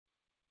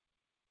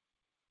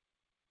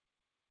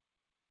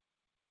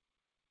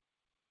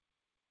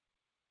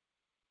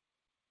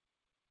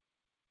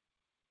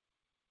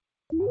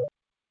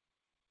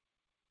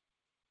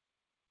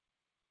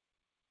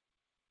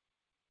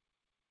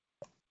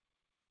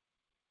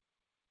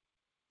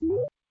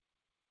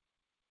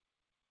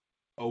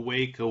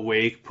Awake,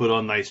 awake, put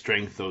on thy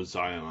strength, O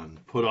Zion.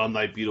 Put on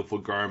thy beautiful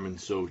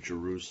garments, O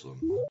Jerusalem.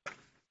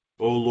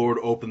 O Lord,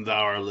 open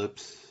thou our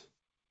lips,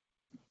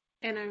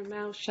 and our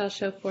mouth shall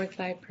show forth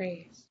thy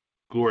praise.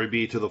 Glory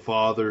be to the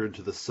Father, and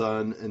to the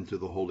Son, and to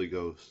the Holy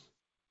Ghost.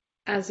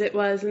 As it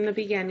was in the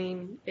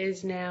beginning,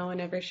 is now,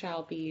 and ever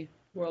shall be,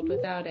 world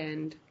without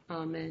end.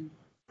 Amen.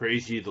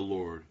 Praise ye the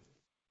Lord.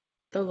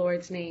 The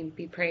Lord's name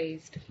be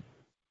praised.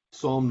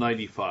 Psalm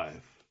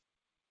 95.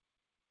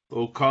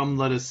 O come,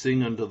 let us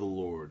sing unto the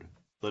Lord.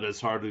 Let us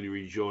heartily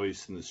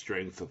rejoice in the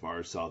strength of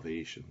our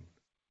salvation.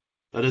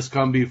 Let us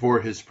come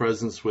before his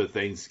presence with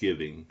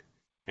thanksgiving,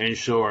 and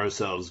show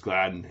ourselves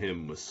glad in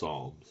him with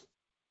psalms.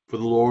 For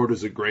the Lord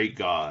is a great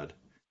God,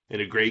 and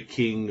a great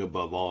King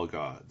above all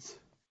gods.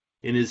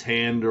 In his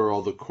hand are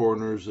all the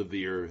corners of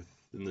the earth,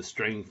 and the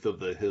strength of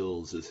the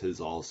hills is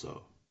his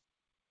also.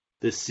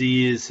 The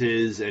sea is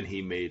his, and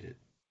he made it,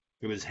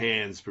 and his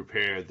hands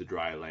prepared the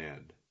dry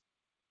land.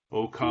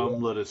 O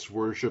come, let us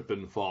worship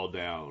and fall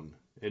down,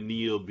 and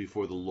kneel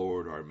before the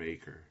Lord our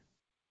Maker.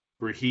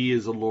 For he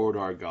is the Lord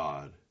our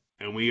God,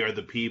 and we are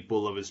the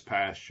people of his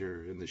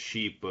pasture, and the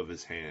sheep of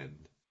his hand.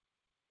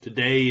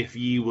 Today, if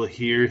ye will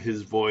hear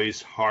his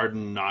voice,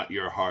 harden not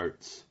your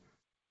hearts,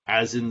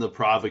 as in the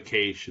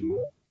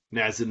provocation, and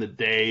as in the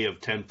day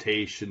of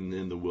temptation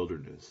in the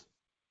wilderness,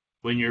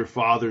 when your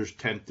fathers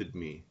tempted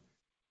me,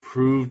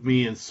 proved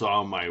me, and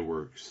saw my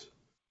works.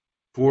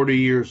 40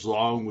 years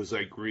long was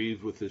I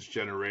grieved with this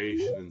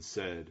generation, and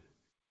said,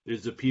 It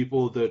is a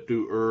people that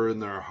do err in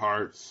their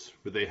hearts,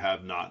 for they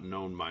have not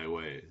known my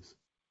ways,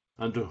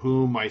 unto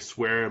whom I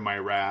swear in my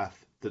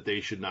wrath that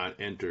they should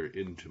not enter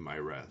into my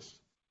rest.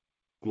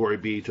 Glory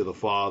be to the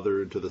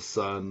Father, and to the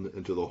Son,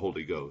 and to the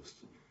Holy Ghost,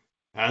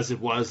 as it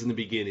was in the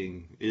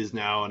beginning, is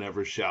now, and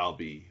ever shall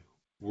be,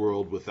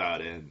 world without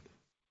end.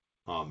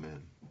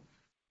 Amen.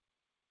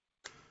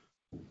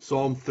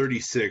 Psalm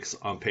 36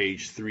 on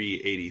page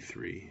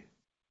 383.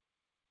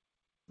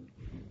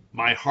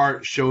 My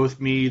heart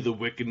showeth me the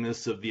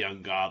wickedness of the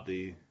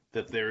ungodly,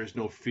 that there is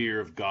no fear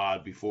of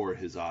God before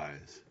his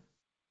eyes.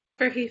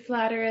 For he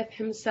flattereth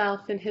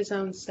himself in his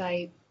own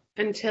sight,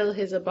 until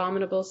his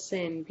abominable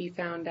sin be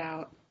found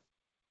out.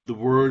 The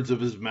words of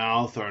his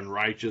mouth are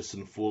unrighteous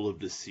and full of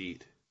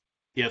deceit.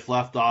 He hath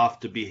left off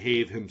to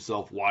behave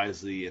himself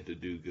wisely and to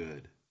do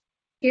good.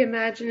 He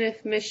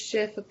imagineth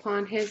mischief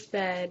upon his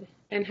bed,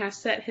 and hath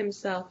set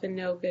himself in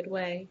no good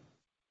way.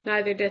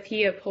 Neither doth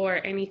he abhor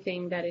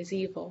anything that is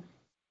evil.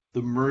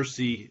 Thy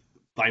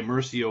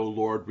mercy, O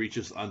Lord,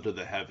 reacheth unto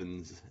the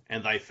heavens,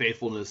 and thy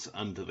faithfulness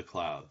unto the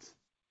clouds.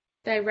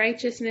 Thy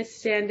righteousness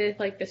standeth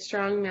like the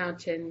strong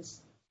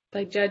mountains.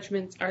 Thy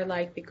judgments are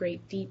like the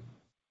great deep.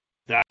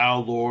 Thou,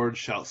 Lord,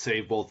 shalt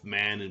save both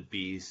man and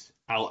beast.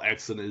 How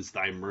excellent is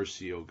thy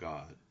mercy, O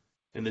God!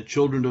 And the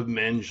children of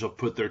men shall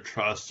put their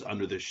trust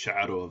under the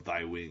shadow of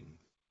thy wings.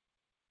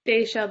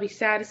 They shall be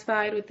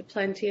satisfied with the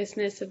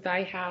plenteousness of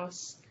thy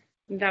house,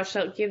 and thou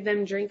shalt give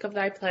them drink of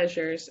thy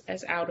pleasures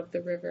as out of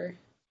the river.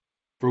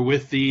 For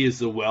with thee is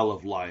the well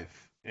of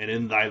life, and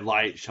in thy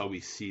light shall we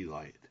see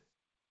light.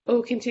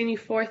 O continue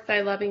forth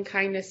thy loving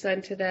kindness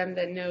unto them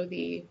that know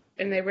thee,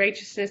 and thy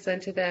righteousness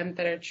unto them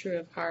that are true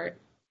of heart.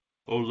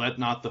 O let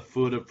not the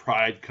foot of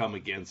pride come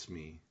against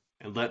me,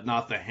 and let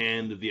not the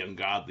hand of the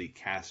ungodly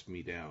cast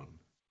me down.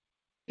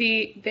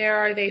 There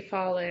are they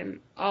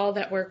fallen, all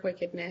that work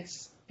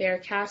wickedness. They are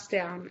cast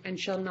down, and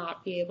shall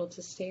not be able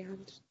to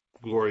stand.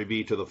 Glory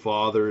be to the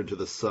Father, and to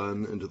the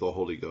Son, and to the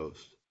Holy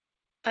Ghost.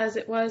 As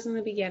it was in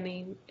the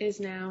beginning,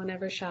 is now, and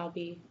ever shall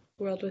be,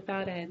 world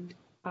without end.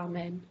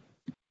 Amen.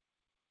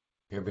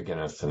 Here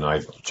beginneth the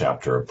 9th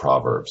chapter of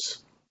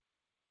Proverbs.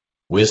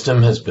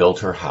 Wisdom has built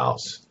her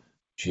house.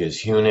 She has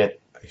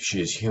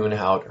hewn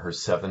out her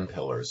 7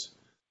 pillars.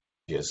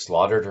 She has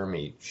slaughtered her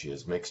meat. She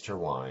has mixed her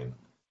wine.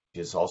 She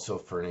has also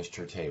furnished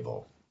her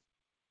table.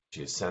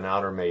 She has sent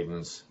out her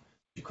maidens.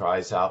 She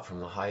cries out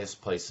from the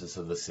highest places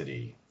of the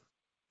city.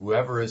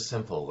 Whoever is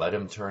simple, let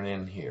him turn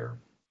in here.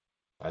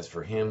 As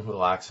for him who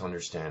lacks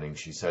understanding,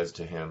 she says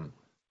to him,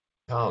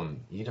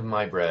 Come, eat of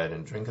my bread,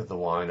 and drink of the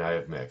wine I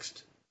have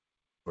mixed.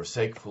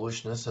 Forsake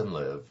foolishness and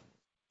live,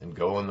 and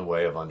go in the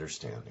way of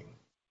understanding.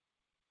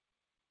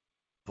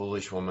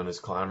 Foolish woman is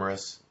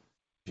clamorous.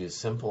 She is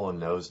simple and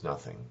knows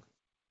nothing.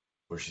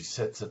 For she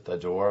sits at the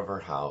door of her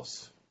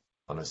house,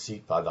 on a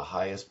seat by the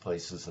highest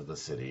places of the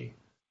city,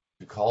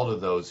 to call to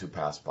those who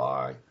pass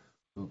by,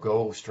 who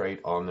go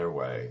straight on their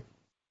way.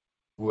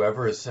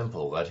 Whoever is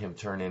simple, let him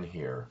turn in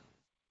here.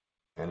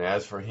 And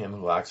as for him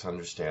who lacks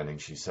understanding,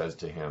 she says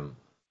to him,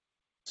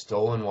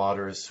 Stolen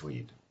water is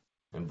sweet,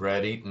 and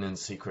bread eaten in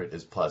secret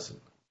is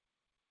pleasant.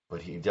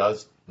 But he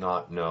does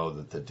not know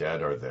that the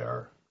dead are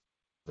there,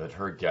 that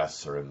her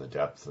guests are in the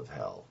depth of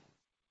hell.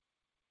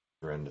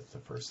 Here endeth the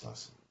first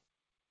lesson.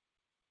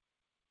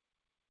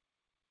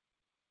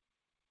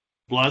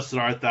 Blessed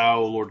art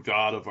thou, O Lord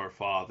God of our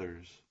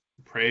fathers,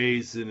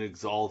 praised and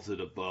exalted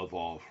above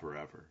all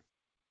forever.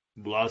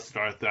 Blessed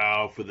art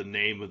thou for the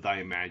name of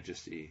thy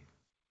majesty,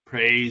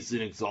 praised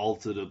and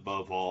exalted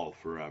above all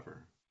forever.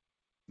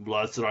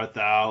 Blessed art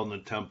thou in the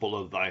temple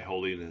of thy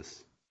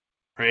holiness,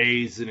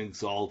 praised and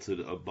exalted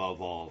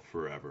above all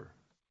forever.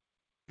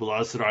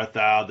 Blessed art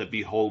thou that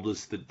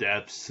beholdest the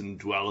depths and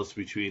dwellest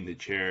between the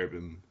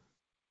cherubim,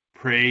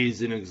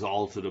 praised and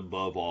exalted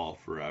above all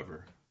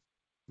forever.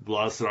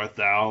 Blessed art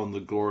thou on the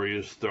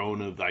glorious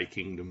throne of thy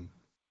kingdom,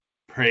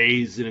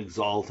 praised and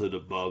exalted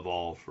above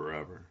all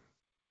forever.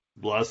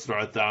 Blessed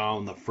art thou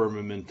in the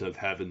firmament of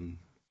heaven,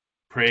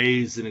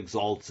 praised and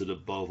exalted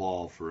above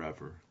all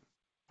forever.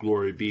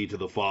 Glory be to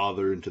the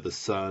Father, and to the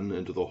Son,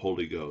 and to the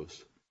Holy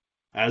Ghost,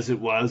 as it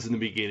was in the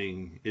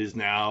beginning, is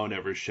now, and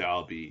ever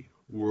shall be,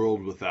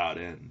 world without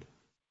end.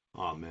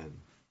 Amen.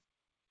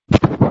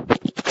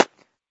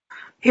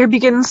 Here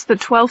begins the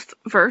 12th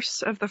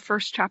verse of the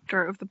first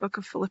chapter of the book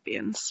of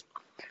Philippians.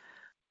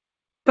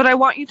 But I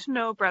want you to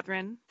know,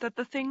 brethren, that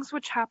the things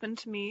which happened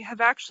to me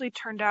have actually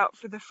turned out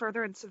for the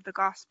furtherance of the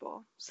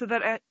gospel, so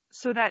that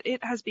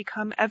it has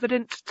become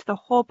evident to the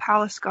whole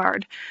palace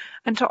guard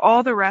and to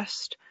all the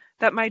rest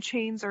that my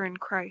chains are in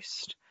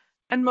Christ.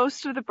 And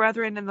most of the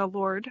brethren in the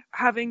Lord,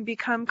 having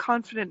become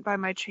confident by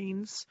my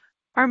chains,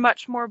 are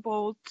much more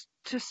bold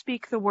to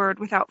speak the word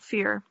without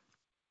fear.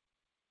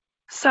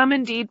 Some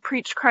indeed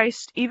preach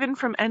Christ even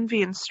from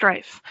envy and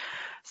strife,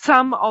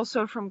 some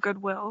also from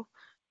goodwill.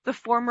 The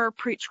former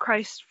preach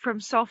Christ from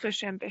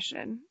selfish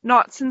ambition,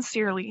 not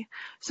sincerely,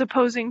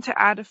 supposing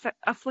to add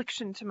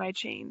affliction to my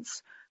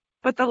chains,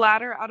 but the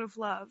latter out of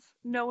love,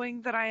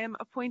 knowing that I am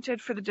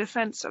appointed for the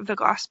defense of the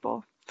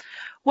gospel.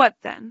 What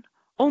then?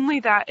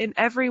 Only that in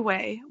every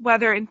way,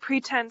 whether in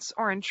pretense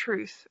or in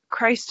truth,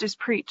 Christ is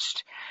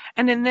preached,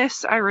 and in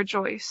this I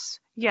rejoice,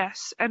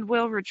 yes, and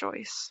will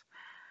rejoice.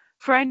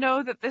 For I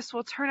know that this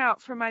will turn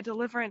out for my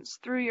deliverance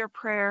through your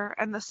prayer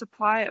and the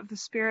supply of the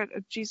Spirit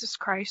of Jesus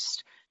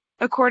Christ,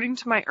 according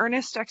to my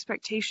earnest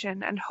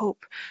expectation and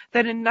hope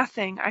that in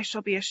nothing I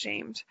shall be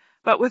ashamed,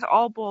 but with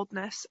all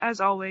boldness, as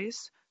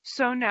always,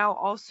 so now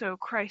also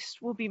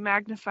Christ will be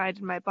magnified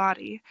in my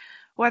body,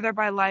 whether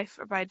by life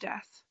or by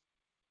death.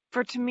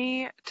 For to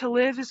me to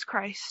live is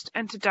Christ,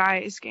 and to die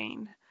is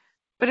gain.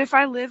 But if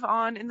I live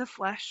on in the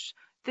flesh,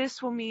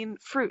 this will mean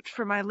fruit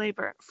from my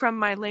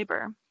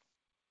labor.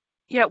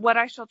 Yet what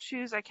I shall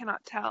choose I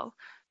cannot tell,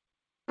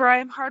 for I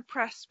am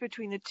hard-pressed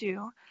between the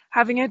two,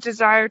 having a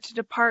desire to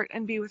depart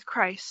and be with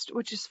Christ,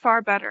 which is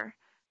far better.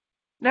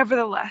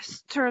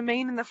 Nevertheless, to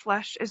remain in the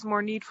flesh is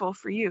more needful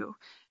for you,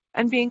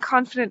 and being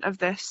confident of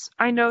this,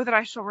 I know that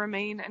I shall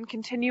remain and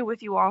continue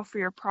with you all for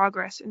your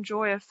progress and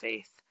joy of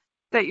faith,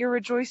 that your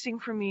rejoicing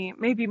for me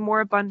may be more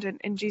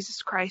abundant in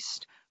Jesus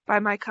Christ by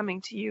my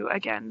coming to you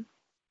again.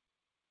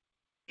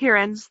 Here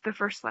ends the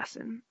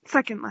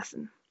second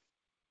lesson.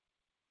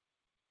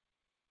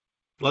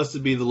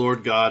 Blessed be the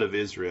Lord God of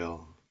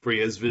Israel, for he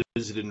has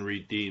visited and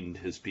redeemed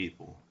his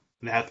people,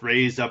 and hath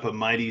raised up a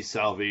mighty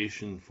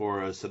salvation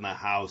for us in the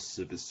house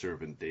of his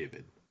servant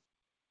David,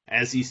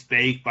 as he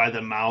spake by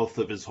the mouth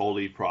of his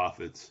holy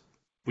prophets,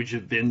 which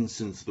have been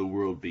since the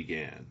world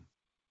began,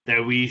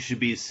 that we should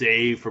be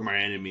saved from our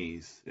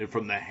enemies and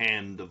from the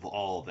hand of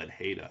all that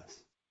hate us,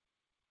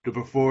 to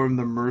perform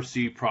the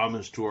mercy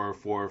promised to our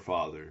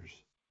forefathers,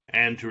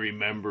 and to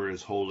remember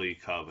his holy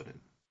covenant,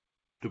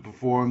 to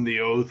perform the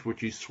oath which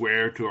he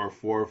sware to our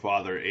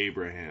forefather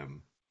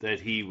Abraham, that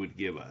he would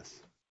give us,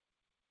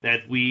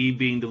 that we,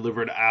 being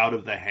delivered out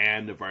of the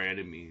hand of our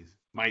enemies,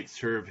 might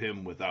serve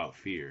him without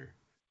fear,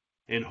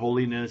 in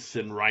holiness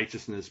and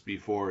righteousness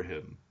before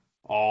him,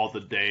 all the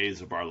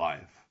days of our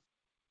life.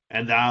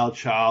 And thou,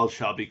 child,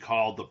 shalt be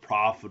called the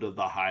prophet of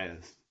the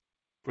highest,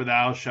 for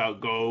thou shalt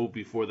go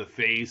before the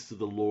face of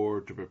the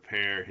Lord to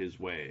prepare his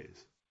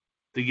ways,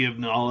 to give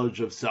knowledge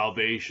of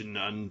salvation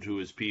unto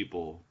his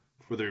people,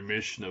 for the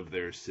remission of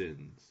their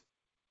sins,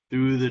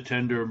 through the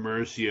tender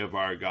mercy of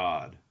our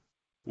God,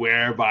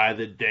 whereby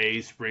the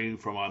day spring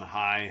from on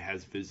high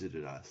has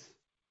visited us,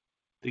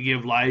 to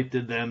give light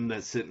to them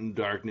that sit in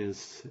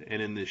darkness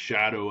and in the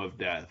shadow of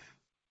death,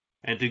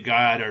 and to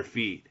guide our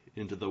feet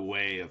into the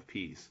way of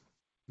peace.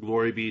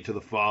 Glory be to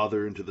the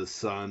Father, and to the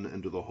Son,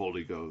 and to the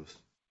Holy Ghost,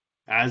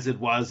 as it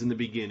was in the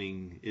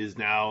beginning, is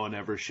now, and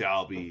ever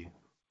shall be,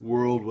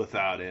 world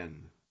without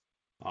end.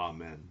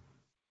 Amen.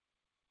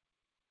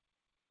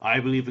 I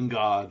believe in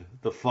God,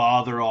 the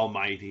Father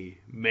Almighty,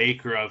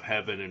 maker of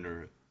heaven and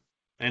earth,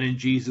 and in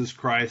Jesus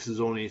Christ, his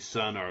only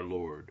Son, our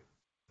Lord,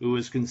 who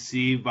was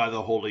conceived by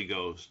the Holy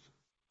Ghost,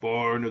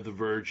 born of the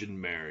Virgin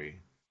Mary,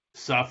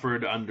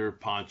 suffered under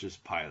Pontius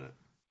Pilate,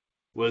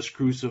 was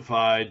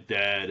crucified,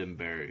 dead, and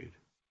buried.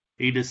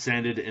 He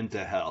descended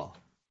into hell.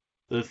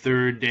 The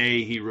third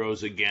day he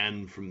rose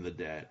again from the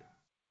dead.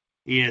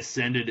 He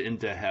ascended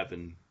into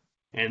heaven,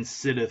 and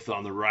sitteth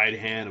on the right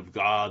hand of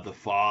God the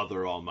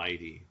Father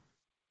Almighty.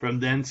 From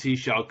thence he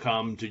shall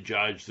come to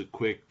judge the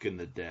quick and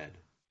the dead.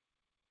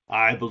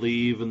 I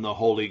believe in the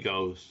Holy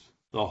Ghost,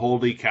 the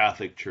Holy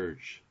Catholic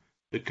Church,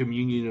 the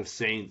communion of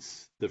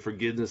saints, the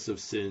forgiveness of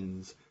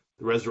sins,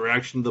 the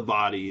resurrection of the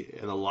body,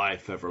 and the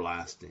life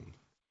everlasting.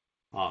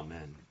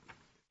 Amen.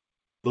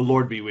 The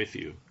Lord be with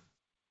you.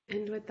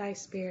 And with thy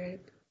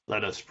spirit.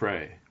 Let us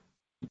pray.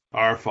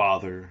 Our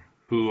Father,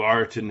 who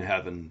art in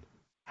heaven,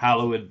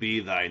 hallowed be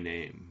thy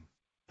name.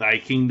 Thy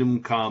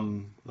kingdom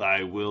come,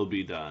 thy will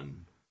be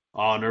done,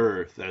 on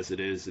earth as it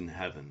is in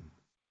heaven.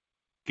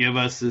 Give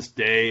us this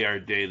day our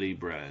daily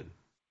bread,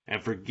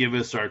 and forgive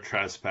us our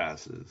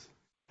trespasses,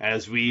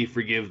 as we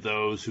forgive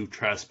those who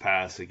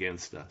trespass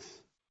against us.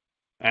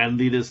 And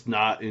lead us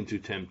not into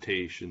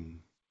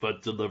temptation,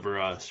 but deliver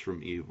us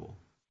from evil.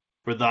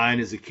 For thine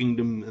is the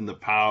kingdom and the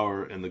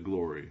power and the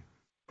glory,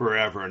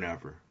 forever and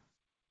ever.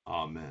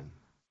 Amen.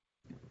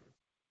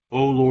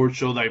 O Lord,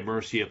 show thy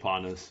mercy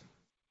upon us.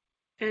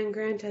 And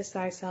grant us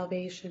thy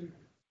salvation.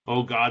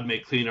 O God,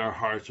 make clean our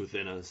hearts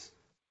within us.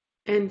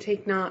 And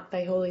take not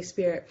thy Holy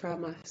Spirit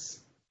from us.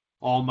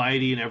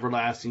 Almighty and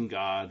everlasting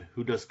God,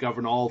 who dost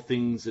govern all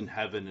things in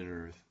heaven and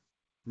earth,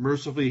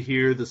 mercifully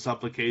hear the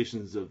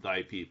supplications of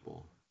thy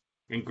people,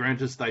 and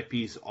grant us thy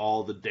peace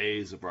all the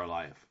days of our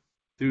life,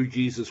 through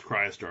Jesus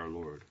Christ our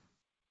Lord.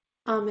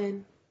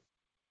 Amen.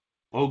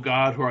 O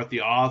God, who art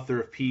the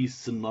author of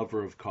peace and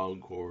lover of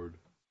concord,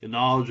 in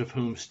knowledge of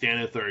whom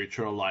standeth our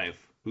eternal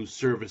life, whose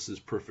service is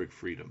perfect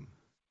freedom,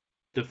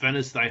 defend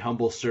us thy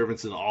humble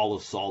servants in all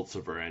assaults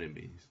of our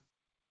enemies,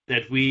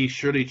 that we,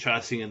 surely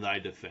trusting in thy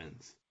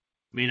defense,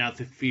 may not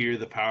fear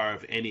the power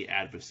of any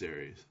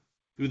adversaries,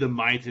 through the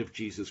might of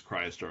Jesus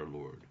Christ our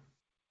Lord.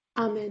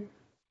 Amen.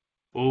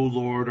 O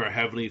Lord, our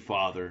heavenly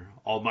Father,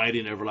 almighty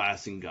and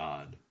everlasting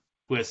God,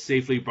 who hast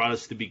safely brought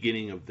us to the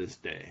beginning of this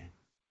day,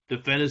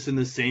 defend us in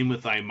the same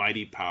with thy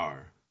mighty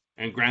power,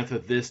 and grant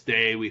that this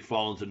day we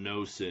fall into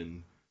no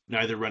sin,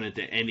 neither run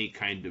into any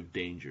kind of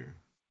danger,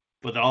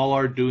 but that all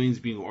our doings,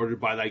 being ordered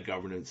by thy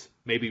governance,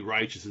 may be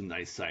righteous in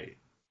thy sight,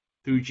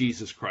 through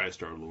Jesus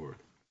Christ our Lord.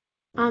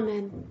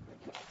 Amen.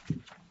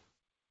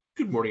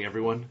 Good morning,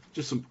 everyone.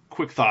 Just some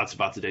quick thoughts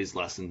about today's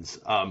lessons.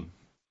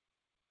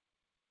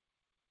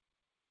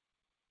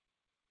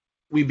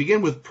 We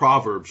begin with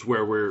Proverbs,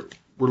 where we're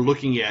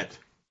looking at,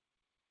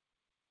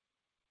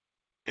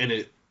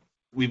 and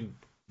we've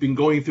been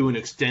going through an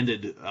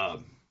extended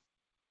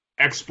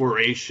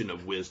exploration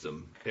of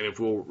wisdom. And if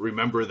we'll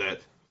remember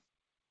that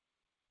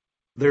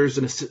there's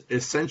an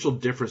essential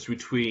difference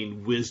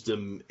between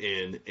wisdom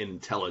and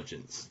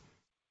intelligence.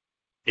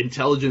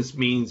 Intelligence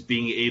means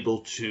being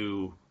able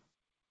to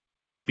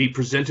be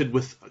presented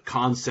with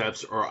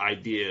concepts or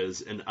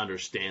ideas and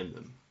understand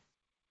them,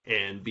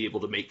 and be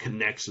able to make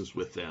connections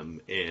with them,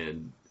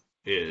 and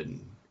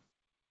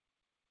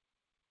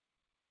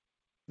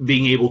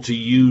being able to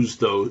use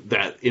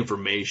that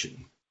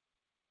information.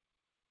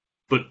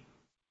 But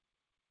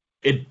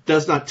it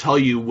does not tell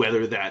you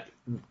whether that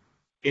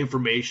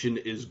information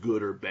is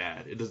good or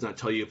bad. It does not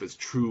tell you if it's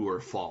true or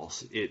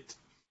false.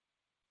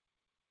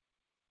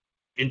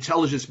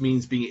 Intelligence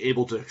means being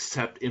able to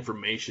accept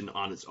information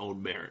on its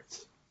own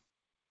merits.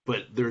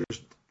 But there's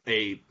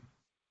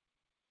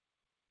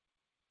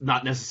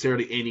not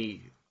necessarily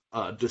any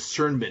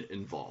discernment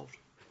involved.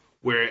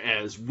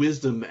 Whereas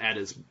wisdom at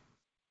its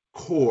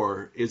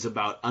core is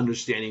about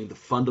understanding the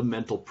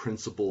fundamental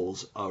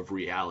principles of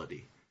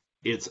reality.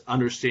 It's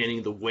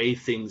understanding the way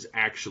things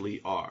actually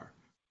are,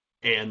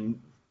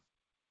 and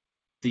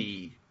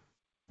the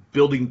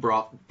building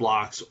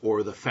blocks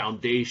or the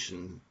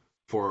foundation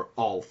for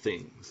all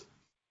things.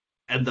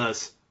 And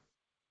thus,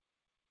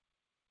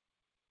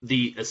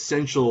 the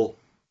essential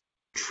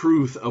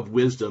truth of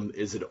wisdom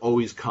is it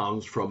always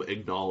comes from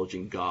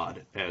acknowledging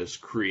God as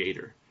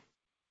creator.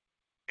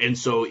 And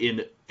so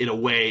in a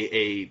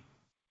way,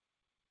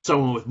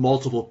 someone with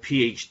multiple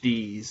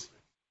PhDs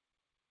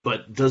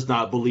but does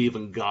not believe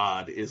in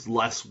God is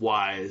less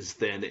wise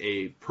than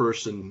a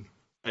person,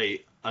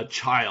 a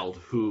child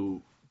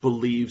who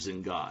believes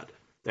in God.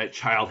 That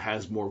child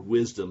has more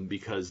wisdom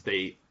because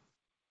they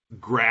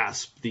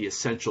grasp the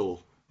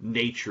essential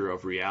nature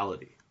of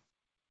reality.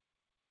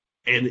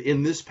 And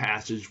in this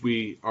passage,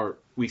 we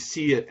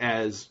see it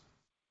as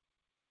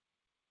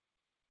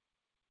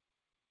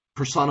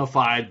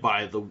personified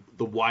by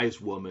the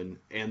wise woman,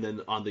 and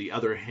then on the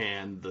other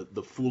hand,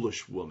 the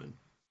foolish woman,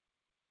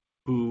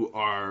 who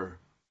are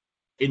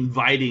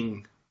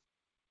inviting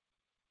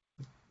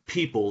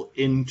people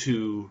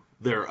into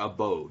their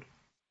abode.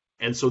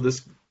 And so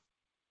this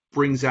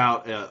brings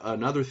out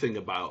another thing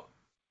about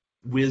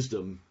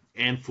wisdom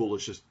and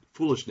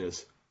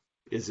foolishness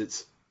is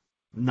it's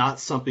not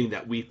something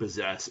that we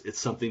possess, it's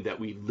something that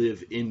we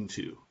live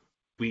into.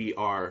 We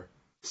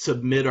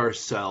submit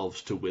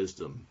ourselves to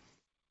wisdom.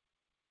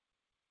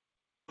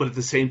 But at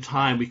the same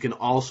time, we can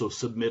also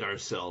submit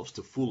ourselves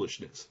to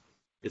foolishness.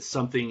 It's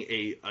something,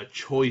 a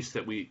choice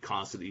that we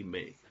constantly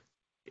make.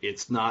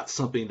 It's not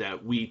something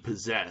that we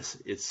possess,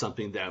 it's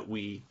something that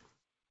we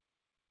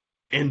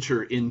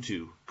enter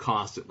into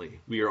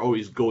constantly. We are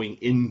always going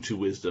into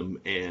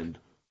wisdom and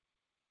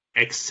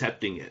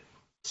accepting it.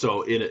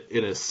 So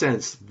in a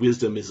sense,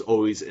 wisdom is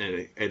always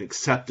an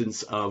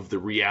acceptance of the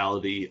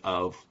reality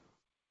of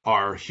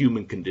our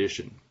human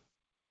condition.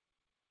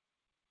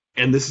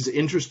 And this is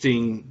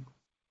interesting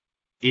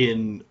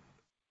in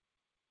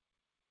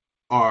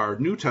our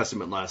New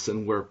Testament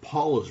lesson where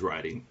Paul is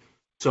writing.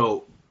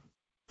 So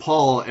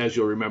Paul, as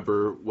you'll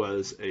remember,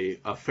 was a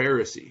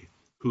Pharisee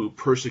who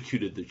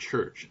persecuted the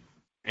church.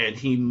 and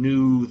he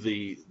knew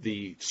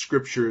the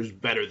scriptures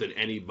better than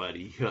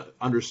anybody. He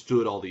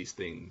understood all these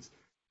things,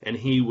 and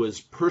he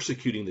was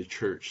persecuting the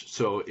church.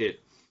 So it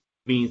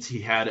means he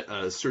had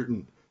a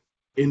certain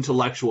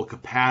intellectual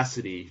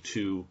capacity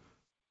to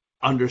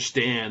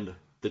understand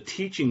the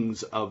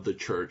teachings of the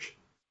church,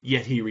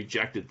 yet he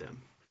rejected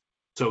them.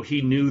 So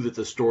he knew that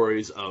the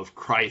stories of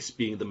Christ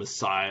being the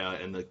Messiah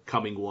and the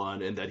coming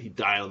one, and that he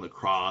died on the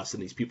cross,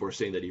 and these people are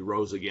saying that he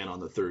rose again on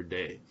the third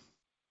day.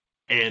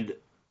 And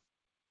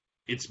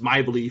it's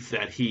my belief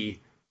that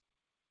he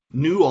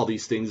knew all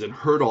these things and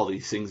heard all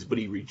these things, but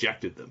he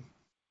rejected them.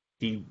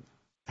 He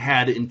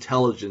had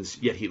intelligence,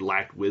 yet he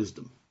lacked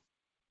wisdom.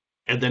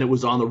 And then it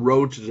was on the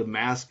road to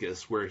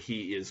Damascus where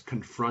he is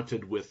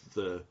confronted with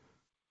the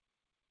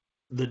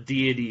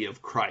deity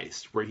of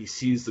Christ, where he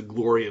sees the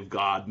glory of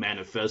God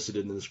manifested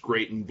in this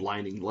great and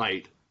blinding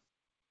light,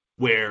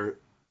 where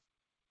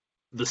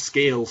the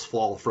scales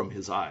fall from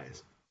his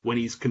eyes. When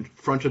he's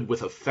confronted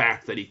with a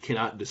fact that he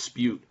cannot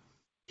dispute,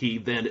 he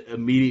then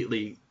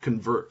immediately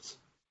converts.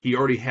 He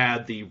already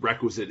had the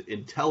requisite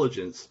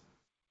intelligence,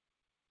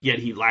 yet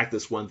he lacked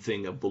this one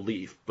thing of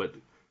belief. But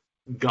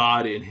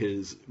God, in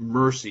his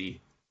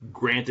mercy,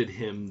 granted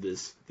him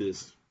this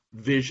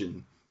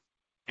vision,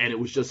 and it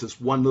was just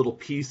this one little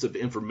piece of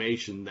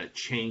information that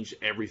changed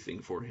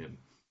everything for him.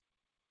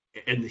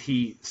 And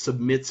he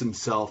submits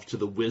himself to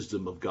the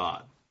wisdom of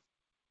God.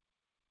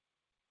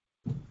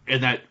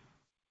 And that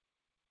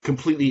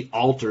completely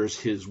alters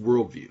his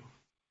worldview.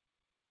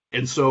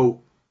 And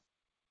so,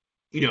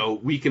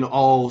 we can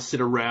all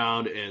sit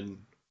around and,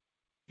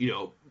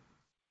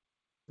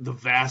 the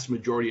vast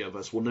majority of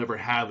us will never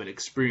have an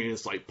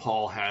experience like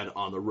Paul had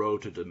on the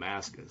road to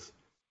Damascus.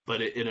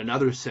 But in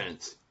another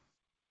sense,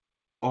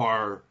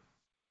 are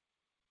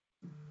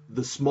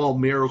the small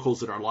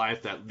miracles in our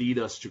life that lead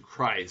us to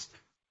Christ.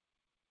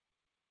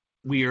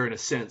 We are, in a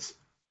sense,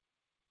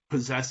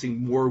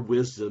 possessing more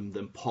wisdom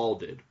than Paul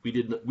did. We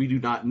do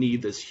not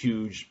need this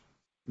huge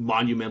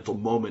monumental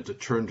moment to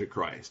turn to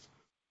Christ.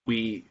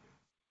 We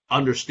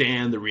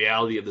understand the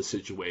reality of the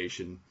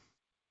situation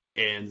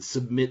and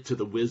submit to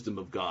the wisdom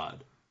of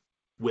God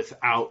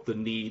without the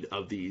need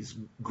of these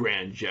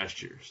grand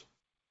gestures.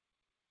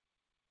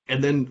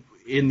 And then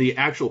in the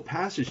actual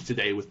passage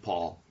today with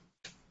Paul,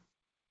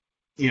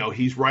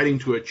 he's writing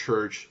to a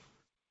church,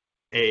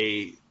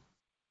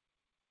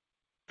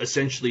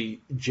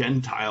 essentially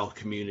Gentile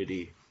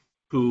community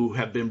who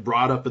have been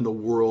brought up in the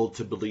world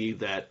to believe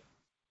that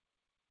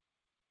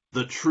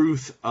the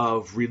truth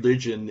of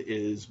religion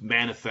is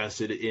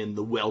manifested in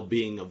the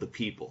well-being of the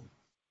people,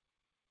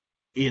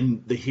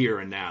 in the here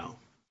and now.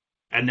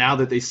 And now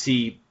that they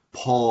see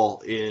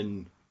Paul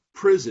in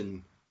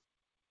prison,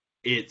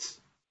 it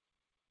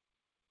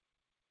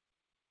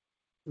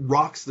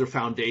rocks their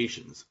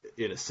foundations,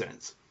 in a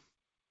sense.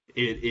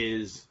 It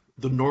is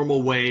the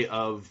normal way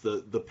of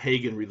the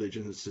pagan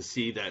religions to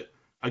see that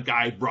a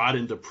guy brought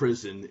into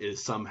prison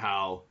is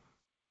somehow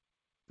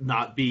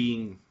not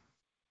being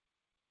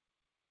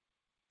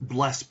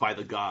blessed by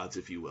the gods,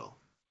 if you will.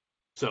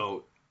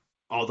 So,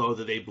 although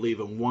that they believe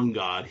in one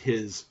God,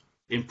 his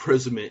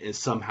imprisonment is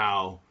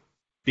somehow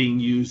being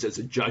used as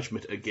a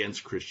judgment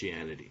against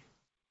Christianity.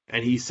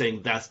 And he's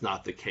saying that's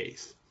not the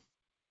case.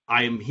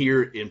 I am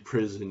here in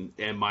prison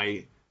and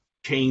my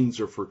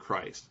chains are for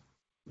Christ.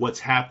 What's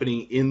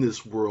happening in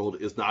this world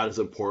is not as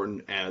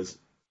important as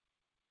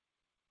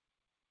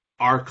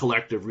our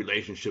collective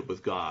relationship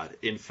with God.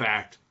 In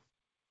fact,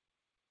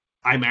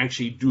 I'm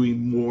actually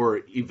doing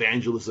more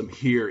evangelism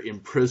here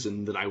in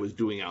prison than I was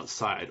doing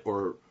outside,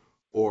 or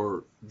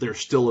there's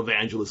still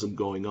evangelism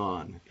going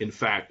on. In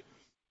fact,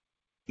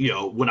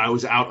 when I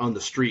was out on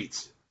the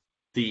streets,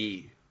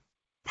 the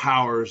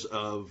powers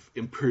of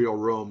Imperial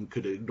Rome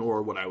could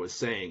ignore what I was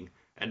saying,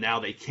 and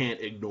now they can't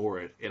ignore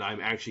it, and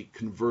I'm actually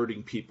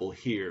converting people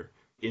here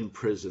in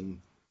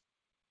prison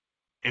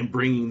and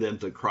bringing them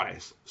to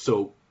Christ.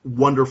 So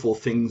wonderful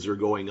things are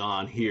going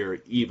on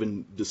here,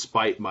 even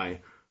despite my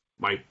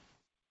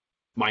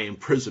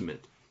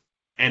imprisonment.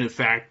 And in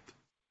fact,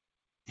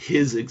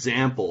 his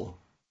example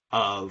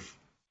of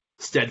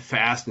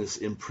steadfastness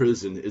in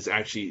prison is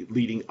actually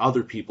leading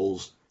other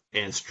people's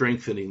and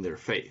strengthening their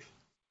faith.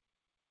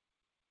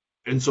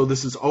 And so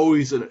this is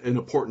always an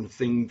important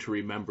thing to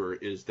remember,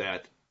 is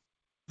that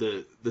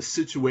the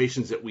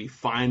situations that we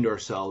find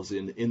ourselves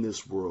in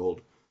this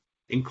world,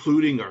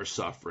 including our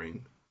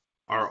suffering,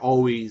 are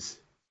always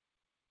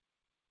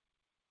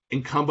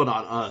incumbent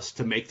on us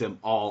to make them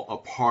all a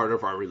part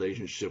of our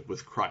relationship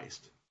with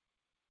Christ.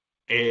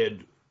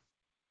 And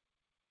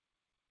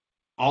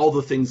all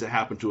the things that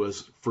happen to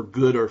us, for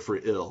good or for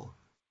ill,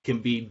 can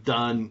be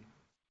done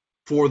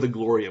for the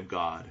glory of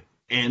God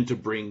and to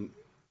bring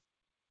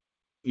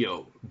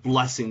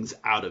blessings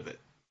out of it.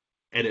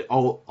 And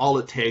all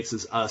it takes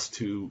is us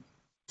to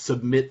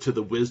submit to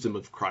the wisdom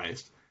of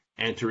Christ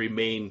and to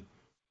remain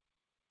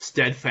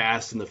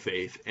steadfast in the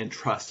faith and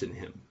trust in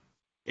him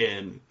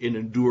and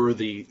endure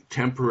the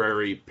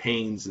temporary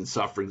pains and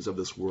sufferings of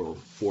this world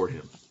for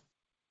him.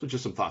 So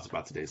just some thoughts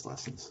about today's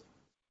lessons.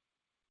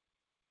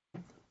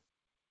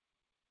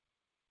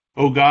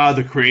 O God,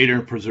 the creator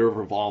and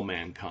preserver of all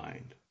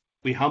mankind,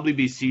 we humbly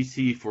beseech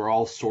thee for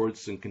all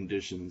sorts and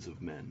conditions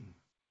of men,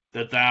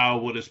 that thou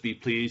wouldest be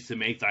pleased to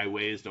make thy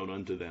ways known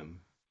unto them,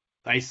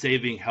 thy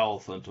saving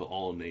health unto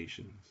all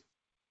nations.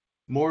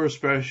 More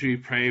especially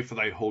pray for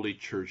thy holy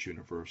church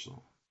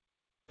universal,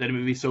 that it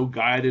may be so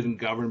guided and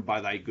governed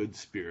by thy good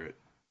spirit,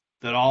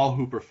 that all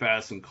who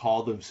profess and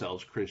call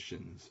themselves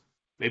Christians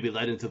may be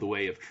led into the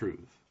way of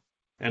truth,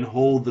 and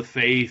hold the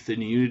faith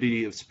and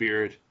unity of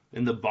spirit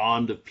in the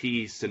bond of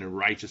peace and in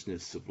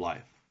righteousness of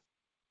life.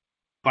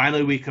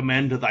 Finally, we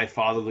commend to thy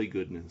fatherly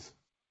goodness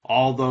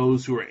all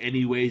those who are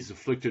any ways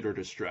afflicted or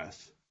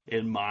distressed,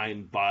 in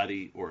mind,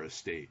 body, or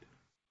estate.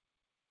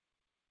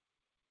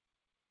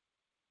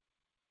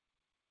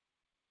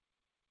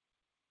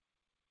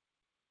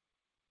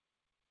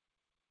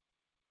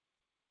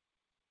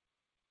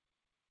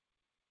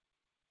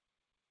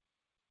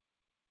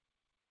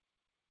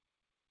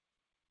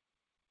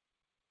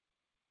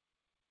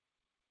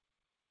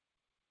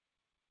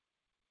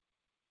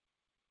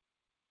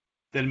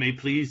 That it may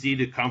please thee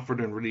to comfort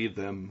and relieve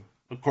them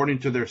according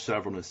to their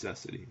several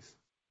necessities,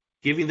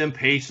 giving them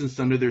patience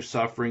under their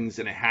sufferings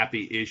and a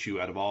happy issue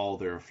out of all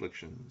their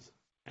afflictions.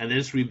 And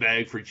this we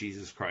beg for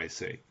Jesus Christ's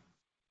sake.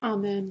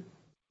 Amen.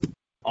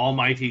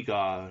 Almighty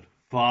God,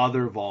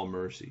 Father of all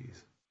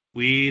mercies,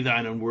 we,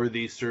 thine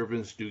unworthy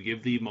servants, do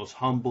give thee most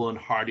humble and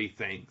hearty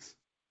thanks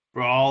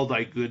for all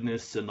thy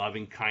goodness and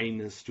loving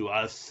kindness to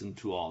us and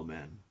to all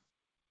men.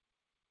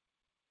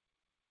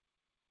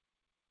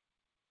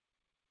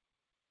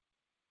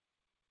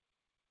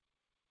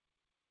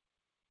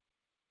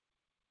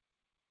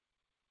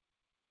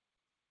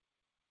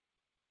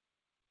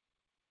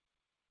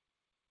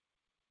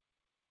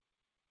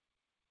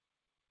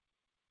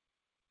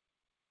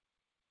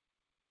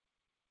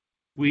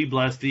 We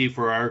bless thee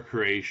for our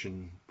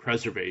creation,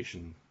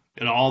 preservation,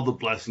 and all the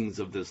blessings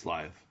of this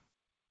life,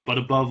 but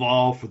above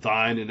all for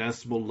thine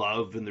inestimable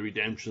love and the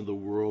redemption of the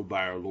world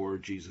by our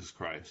Lord Jesus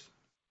Christ,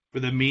 for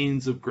the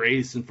means of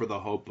grace and for the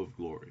hope of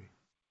glory.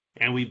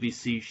 And we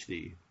beseech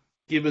thee,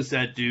 give us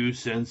that due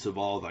sense of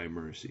all thy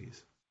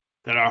mercies,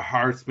 that our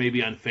hearts may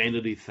be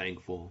unfeignedly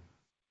thankful,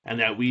 and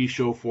that we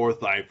show forth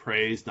thy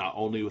praise not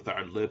only with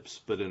our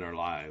lips but in our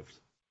lives,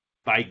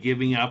 by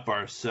giving up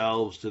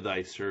ourselves to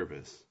thy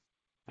service,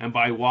 and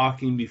by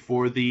walking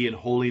before thee in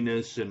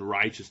holiness and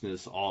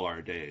righteousness all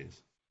our days.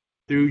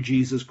 Through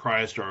Jesus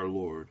Christ our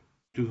Lord,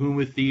 to whom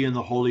with thee and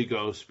the Holy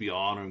Ghost be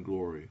honor and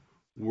glory,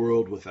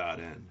 world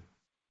without end.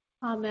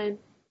 Amen.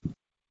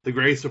 The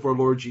grace of our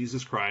Lord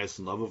Jesus Christ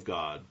and love of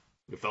God,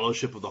 the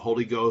fellowship of the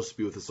Holy Ghost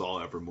be with us all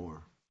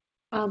evermore.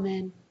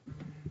 Amen.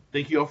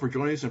 Thank you all for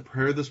joining us in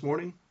prayer this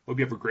morning. Hope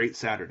you have a great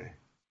Saturday.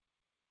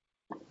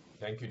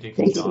 Thank you,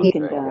 Deacon Thank you, John.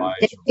 Deacon Very Don. wise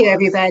Thank you, remarks.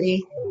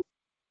 everybody.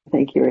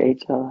 Thank you,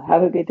 Rachel.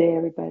 Have a good day,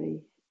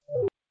 everybody.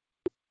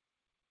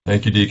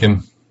 Thank you,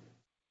 Deacon.